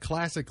 Now, I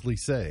classically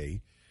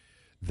say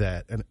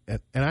that, and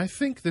I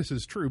think this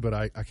is true, but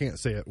I can't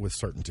say it with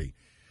certainty,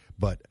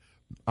 but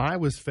I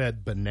was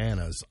fed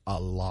bananas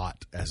a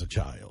lot as a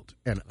child,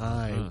 and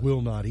I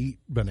will not eat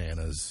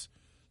bananas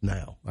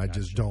now. I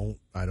just don't.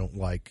 I don't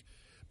like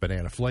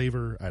banana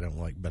flavor. I don't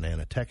like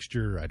banana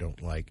texture. I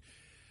don't like...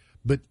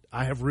 But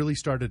I have really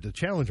started to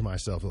challenge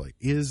myself. Like,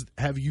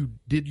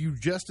 did you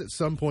just at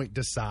some point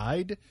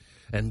decide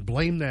and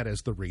blame that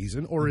as the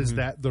reason, or is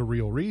that the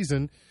real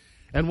reason?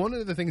 And one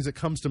of the things that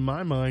comes to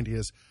my mind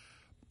is,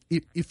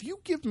 if you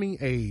give me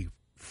a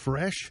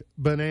fresh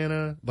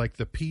banana, like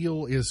the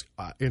peel is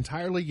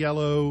entirely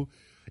yellow,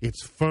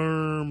 it's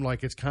firm,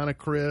 like it's kind of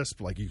crisp,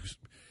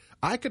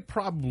 I could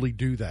probably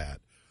do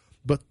that.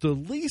 But the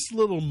least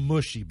little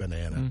mushy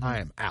banana, I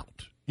am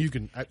out. You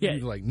can,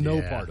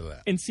 no part of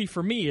that. And see,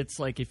 for me, it's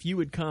like if you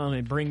would come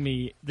and bring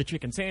me the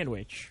chicken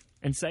sandwich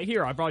and say,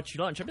 here, I brought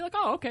you lunch, I'd be like,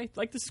 oh, okay,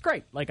 like, this is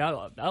great. Like,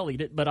 I'll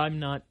eat it, but I'm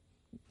not,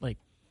 like...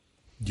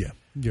 Yeah,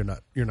 you're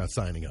not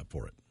signing up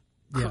for it.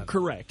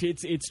 Correct.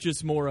 It's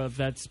just more of,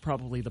 that's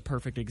probably the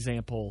perfect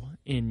example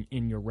in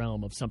your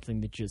realm of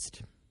something that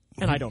just...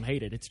 And I don't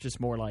hate it. It's just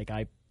more like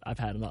I've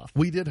had enough.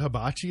 We did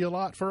hibachi a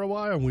lot for a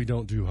while, and we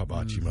don't do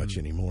hibachi much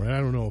anymore. And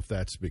I don't know if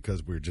that's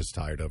because we're just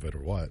tired of it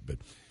or what, but...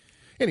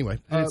 Anyway,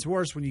 and it's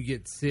worse when you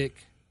get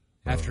sick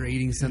after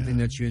eating something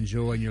that you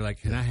enjoy, and you're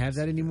like, can I have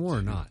that anymore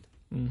or not?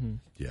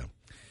 Yeah,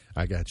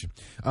 I got you.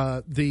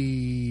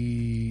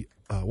 The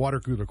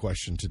water cooler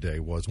question today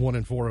was 1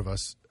 in 4 of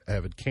us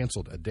have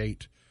canceled a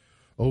date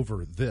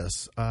over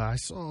this. I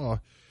saw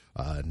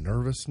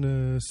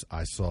nervousness.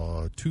 I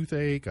saw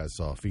toothache. I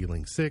saw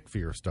feeling sick,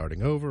 fear of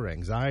starting over,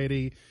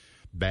 anxiety,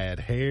 bad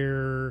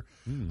hair.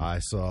 I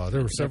saw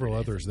there were several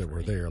others that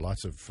were there.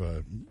 Lots of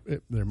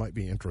there might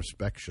be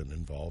introspection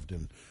involved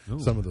in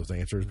some of those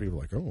answers. People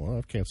are like, oh, well,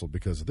 I've canceled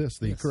because of this.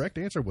 The correct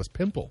answer was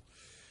pimple.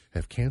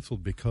 Have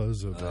canceled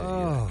because of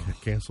a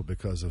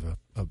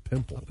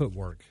pimple. I put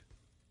work.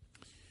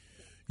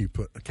 You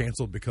put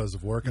canceled because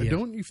of work. Yeah.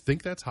 Don't you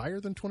think that's higher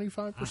than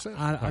 25%?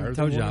 I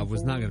told you I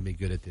was not going to be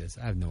good at this.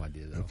 I have no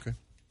idea though. Okay.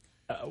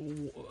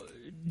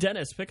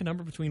 Dennis, pick a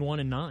number between 1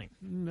 and 9.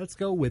 Let's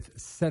go with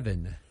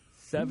 7.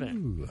 7.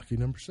 Ooh, lucky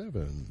number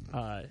 7.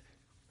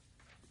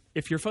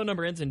 If your phone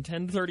number ends in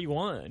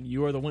 1031,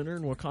 you are the winner,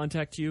 and we'll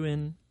contact you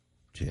in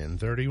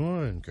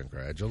 1031.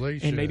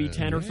 Congratulations. in maybe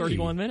 10 or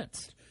 31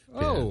 minutes.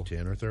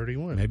 10 or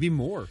 31. Maybe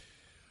more.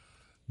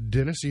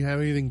 Dennis, you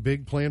have anything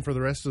big planned for the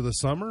rest of the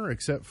summer,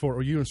 except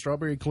for you and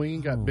Strawberry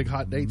Queen got big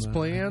hot dates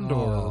planned,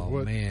 or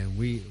what? Man,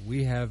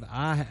 we have.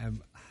 I have.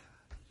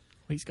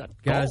 He's got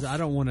guys. golf. I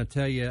don't want to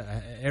tell you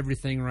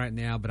everything right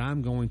now, but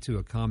I'm going to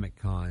a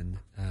Comic-Con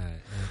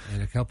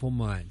in a couple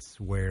months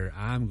where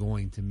I'm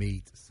going to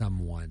meet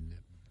someone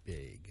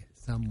big.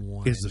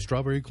 Someone. Is the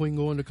Strawberry Queen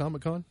going to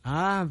Comic-Con?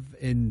 I've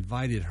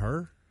invited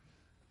her.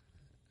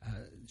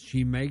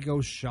 She may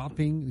go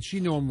shopping. She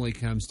normally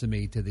comes to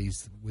me to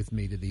these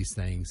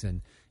things,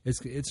 and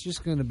it's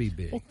just going to be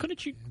big. Well,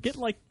 couldn't you get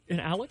like an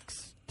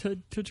Alex to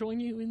join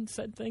you in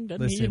said thing?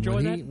 Doesn't he Listen,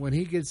 enjoy that? When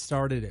he gets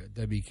started at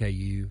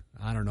WKU,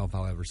 I don't know if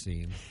I'll ever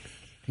see him.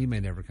 He may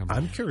never come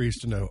I'm home. curious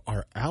to know,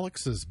 are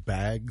Alex's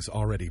bags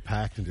already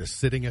packed and just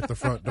sitting at the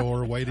front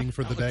door waiting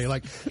for the day?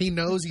 Like, he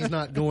knows he's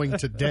not going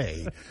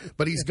today,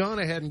 but he's gone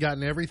ahead and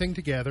gotten everything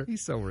together.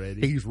 He's so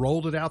ready. He's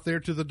rolled it out there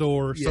to the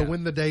door, so Yeah.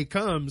 when the day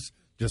comes,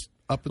 just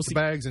up with the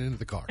bags and into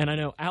the car. And I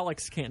know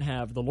Alex can't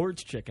have the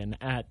Lord's Chicken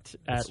at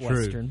true.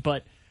 Western,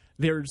 but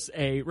there's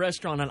a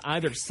restaurant on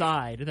either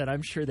side that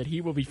I'm sure that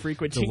he will be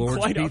frequenting The Lord's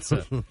quite Pizza.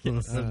 often.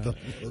 Yes.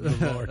 The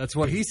Lord. That's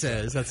what he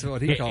says. That's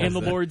what he calls And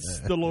the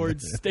it.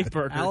 Lord's steak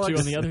burger too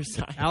on the other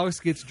side. Alex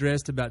gets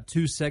dressed about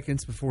 2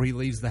 seconds before he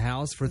leaves the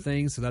house for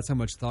things, so that's how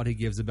much thought he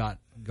gives about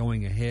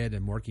going ahead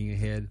and working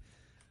ahead.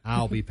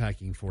 I'll be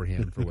packing for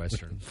him for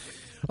Western.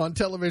 On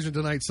television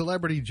tonight,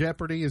 Celebrity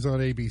Jeopardy is on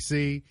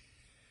ABC.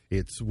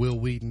 It's Will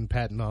Wheaton,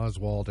 Patton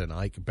Oswalt, and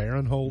Ike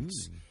Barinholtz.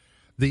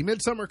 The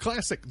Midsummer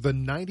Classic, the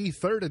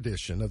 93rd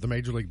edition of the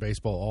Major League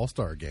Baseball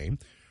All-Star Game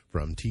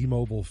from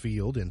T-Mobile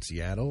Field in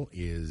Seattle,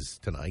 is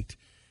tonight.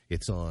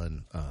 It's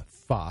on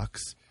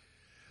Fox.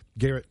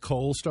 Garrett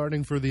Cole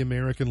starting for the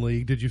American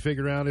League. Did you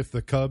figure out if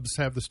the Cubs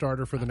have the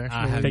starter for the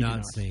National I have League?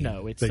 not seen.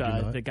 No, it's They do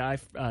not? the guy,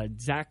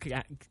 Zach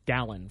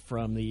Gallen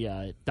from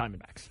the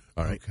Diamondbacks.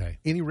 All right. Okay.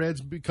 Any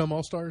Reds become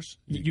All-Stars?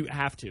 You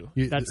have to.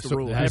 You- That's the so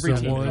rule. that's Every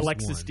the team. one.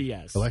 Alexis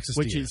Diaz. Alexis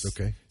which Diaz, is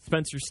okay.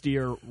 Spencer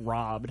Steer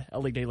robbed.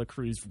 Ellie De La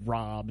Cruz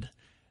robbed.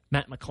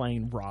 Matt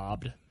McClain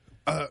robbed.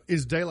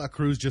 Is De La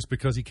Cruz just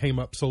because he came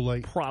up so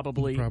late?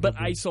 Probably. But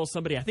I saw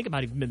somebody, I think it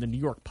might have been the New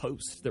York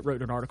Post, that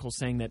wrote an article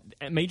saying that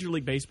Major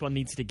League Baseball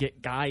needs to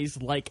get guys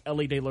like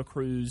Ellie De La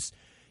Cruz,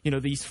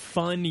 these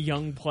fun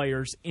young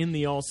players in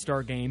the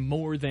All-Star game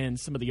more than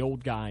some of the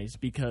old guys,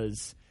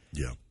 because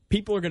Yeah.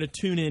 people are going to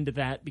tune into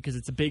that because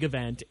it's a big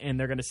event, and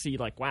they're going to see,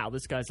 like, wow,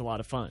 this guy's a lot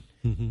of fun.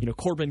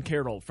 Corbin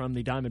Carroll from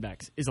the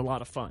Diamondbacks is a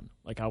lot of fun.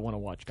 Like, I want to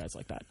watch guys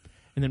like that.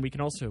 And then we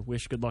can also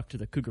wish good luck to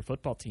the Cougar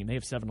football team. They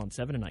have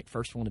 7-on-7 tonight,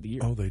 first one of the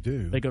year. Oh, they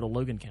do. They go to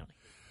Logan County.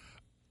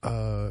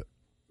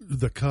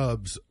 The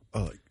Cubs,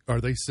 are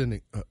they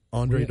sending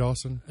Andre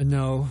Dawson?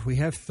 No, we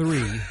have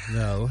 3,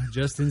 though.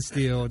 Justin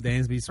Steele,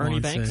 Dansby Ernie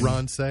Swanson. Banks?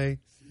 Ron Say?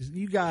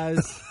 You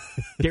guys.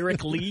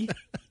 Derek Lee.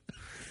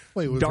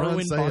 Wait, was Darwin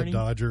Ron Say Barney? a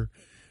Dodger?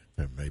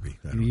 Maybe.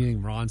 I don't You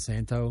mean Ron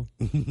Santo?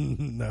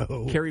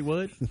 know. Kerry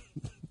Wood.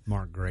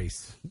 Mark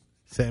Grace.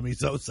 Sammy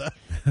Sosa?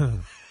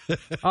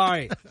 All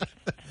right.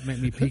 Make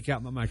me peek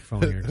out my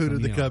microphone here. Who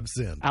did the Y'all. Cubs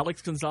send?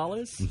 Alex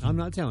Gonzalez. I'm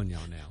not telling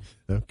y'all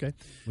now. Okay.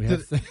 We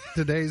have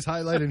Today's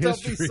highlight in Don't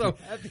history. be so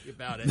happy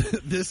about it.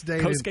 This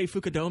date in Kosuke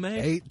Fukudome.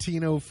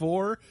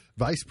 1804,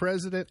 Vice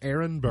President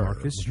Aaron Burr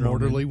Marcus was Stroman.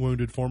 mortally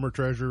wounded former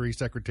Treasury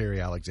Secretary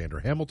Alexander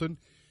Hamilton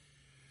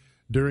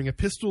during a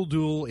pistol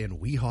duel in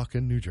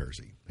Weehawken, New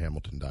Jersey.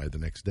 Hamilton died the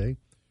next day.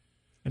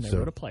 And they So-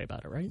 wrote a play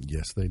about it, right?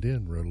 Yes, they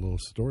did. Wrote a little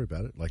story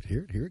about it. Like,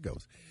 here it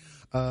goes.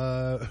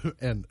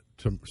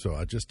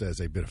 So just as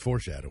a bit of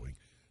foreshadowing,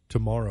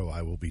 tomorrow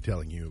I will be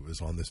telling you it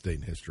was on this date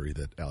in history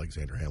that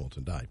Alexander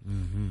Hamilton died.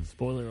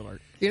 Spoiler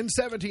alert. In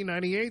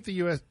 1798, the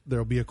U.S.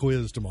 There'll be a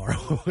quiz tomorrow.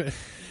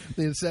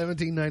 In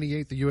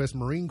 1798, the U.S.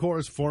 Marine Corps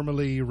is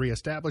formally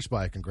reestablished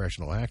by a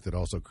congressional act that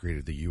also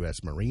created the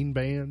U.S. Marine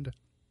Band.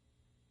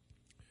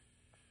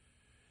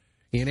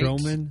 In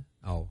Stroman.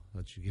 Oh,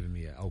 that's you giving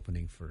me an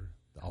opening for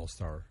the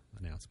All-Star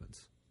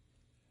announcements.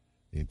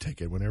 You can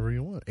take it whenever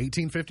you want.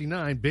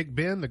 1859, Big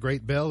Ben, the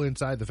great bell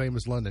inside the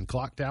famous London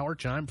Clock Tower,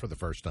 chimed for the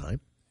first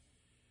time.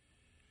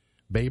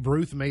 Babe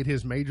Ruth made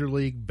his Major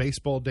League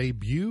Baseball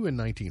debut in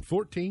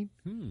 1914.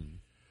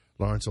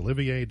 Laurence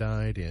Olivier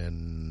died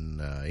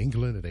in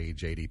England at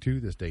age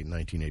 82, this date in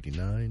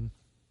 1989.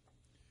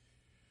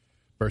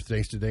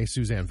 Birthdays today,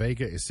 Suzanne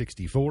Vega is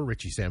 64,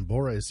 Richie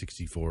Sambora is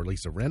 64,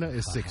 Lisa Rinna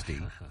is 60,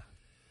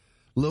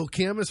 Lil'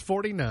 Kim is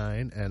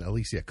 49, and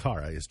Alicia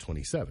Cara is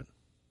 27.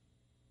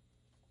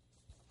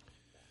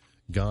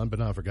 Gone but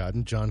not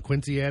forgotten, John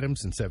Quincy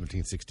Adams in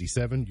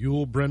 1767,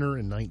 Yul Brynner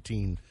in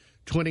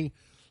 1920,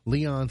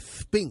 Leon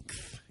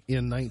Spinks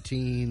in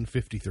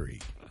 1953.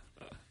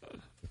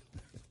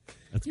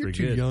 That's You're pretty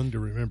too good. young to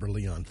remember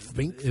Leon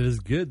Spinks. It was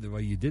good the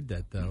way you did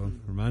that, though.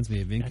 Reminds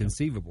me of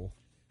Inconceivable.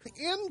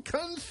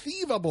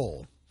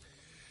 Inconceivable.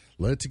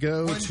 Let's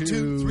go to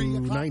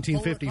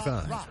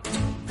 1955.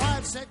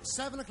 5, 6,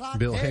 7 o'clock.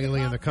 Bill 8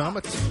 Haley and the o'clock,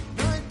 Comets.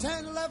 9,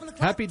 10, 11 o'clock.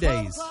 Happy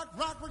 12 days. o'clock,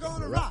 rock, we're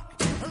going to rock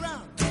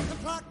around the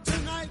clock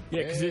tonight.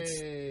 Yeah, because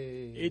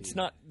it's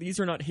not. These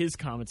are not his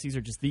comments. These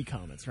are just the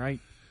comments, right?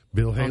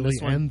 Bill Haley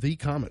this one. and the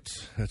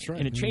Comets. That's right.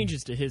 And it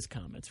changes to his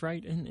comments,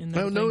 right? In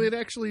Oh, that no, thing? it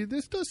actually,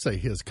 this does say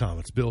his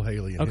Comets, Bill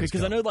Haley and Okay, his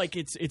because I know Comets. like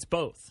it's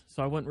both,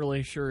 so I wasn't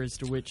really sure as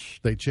to which.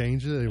 They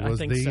changed it. It I was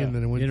think the, so. and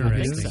then it went to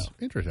Interesting. his. I think so.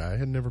 Interesting. I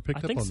had never picked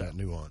I up think on so. that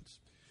nuance.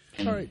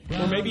 All right.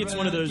 Or maybe it's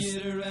one of those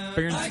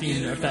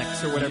Bernstein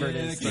effects or whatever it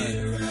is.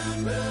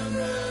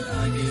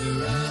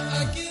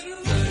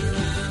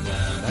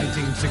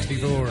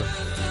 1964.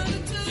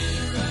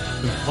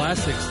 Some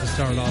classics to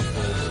start off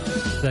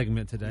the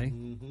segment today.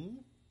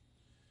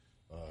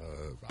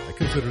 I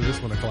consider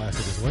this one a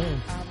classic as well.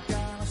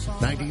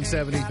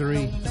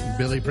 1973,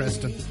 Billy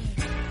Preston.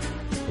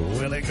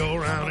 Will it go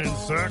round in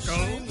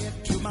circles?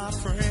 To my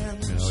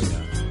friends. Oh,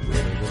 yeah.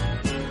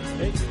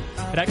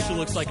 It actually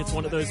looks like it's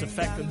one of those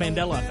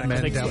Mandela effects.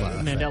 I think it's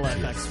Mandela effect,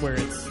 effects where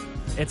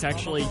it's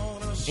actually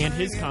and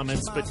his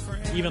comments, but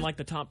even like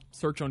the top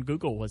search on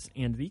Google was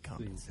and the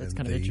comments. That's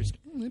kind of interesting.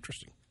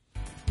 Interesting.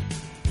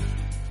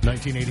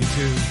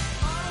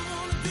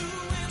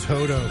 1982,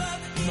 Toto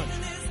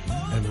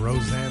and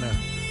Rosanna.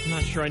 I'm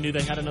not sure I knew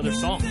they had another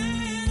song.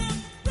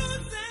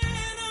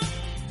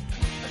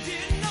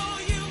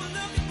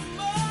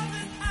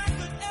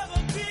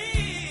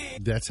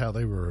 That's how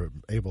they were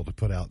able to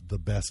put out the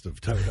best of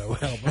Toto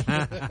album.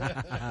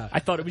 I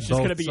thought it was just Both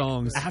going to be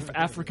songs.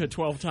 Africa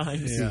 12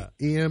 times. Yeah.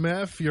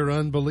 EMF, You're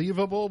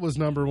Unbelievable, was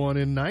number one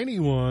in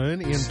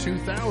 91. In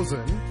 2000,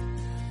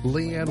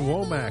 Leanne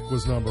Womack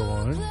was number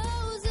one.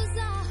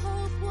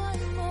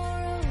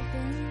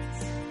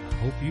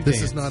 I hope you This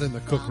dance. is not in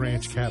the Cook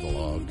Ranch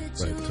catalog,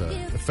 but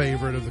a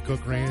favorite of the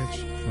Cook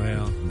Ranch.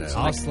 Well, No.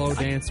 I'll slow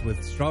dance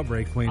with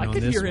Strawberry Queen I on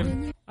could this hear one.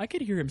 him. I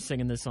could hear him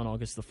singing this on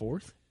August the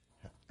 4th.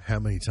 How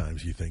many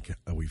times do you think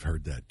we've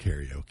heard that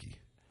karaoke,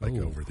 like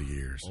Oh. over the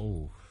years?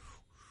 Oh,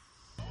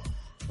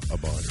 A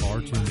bunch.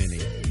 far too many.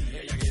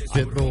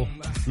 Pitbull,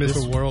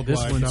 Mr. Worldwide, this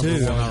one number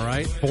too, one, am I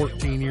right?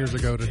 14 years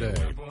ago today.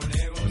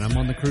 When I'm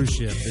on the cruise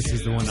ship, this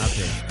is the one I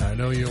pick. I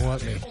know you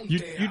want me.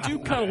 You do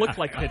kind of look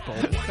like Pitbull.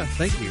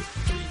 Thank you.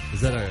 Is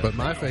that a But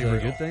my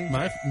favorite, good thing?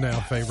 my now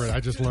favorite, I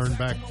just learned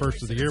back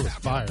first of the year was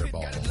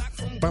Fireball.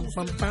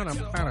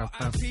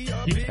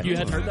 You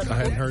hadn't heard that before? I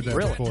hadn't heard that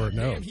Really? before,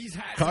 no.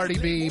 Cardi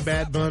B,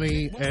 Bad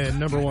Bunny, and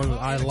number one,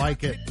 I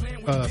Like It,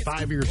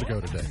 5 years ago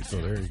today.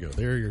 So there you go.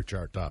 There are your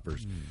chart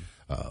toppers.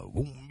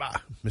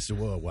 Woomba, Mr.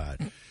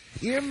 Worldwide.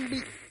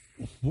 MB,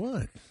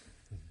 what?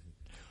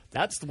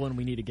 That's the one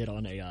we need to get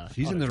on a.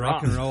 She's on in a the drop.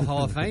 Rock and Roll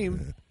Hall of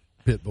Fame.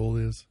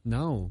 Pitbull is?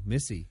 No,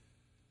 Missy.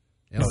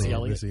 Missy Elliott.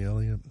 Elliott. Missy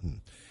Elliott.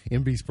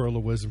 MB's Pearl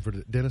of Wisdom for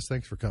Dennis.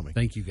 Thanks for coming.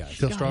 Thank you, guys.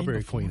 Tell got Strawberry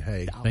in before. Queen,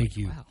 hey. Thank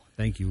you. Wow.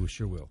 Thank you. We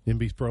sure will.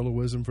 MB's Pearl of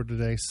Wisdom for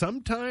today.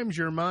 Sometimes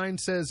your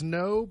mind says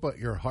no, but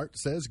your heart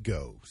says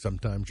go.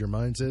 Sometimes your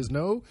mind says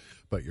no,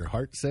 but your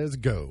heart says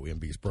go.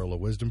 MB's Pearl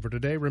of Wisdom for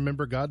today.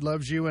 Remember, God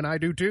loves you, and I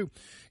do too.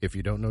 If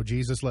you don't know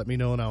Jesus, let me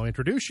know, and I'll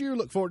introduce you.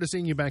 Look forward to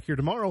seeing you back here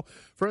tomorrow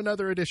for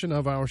another edition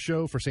of our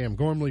show. For Sam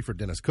Gormley, for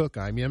Dennis Cook,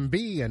 I'm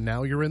MB, and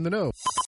now you're in the know.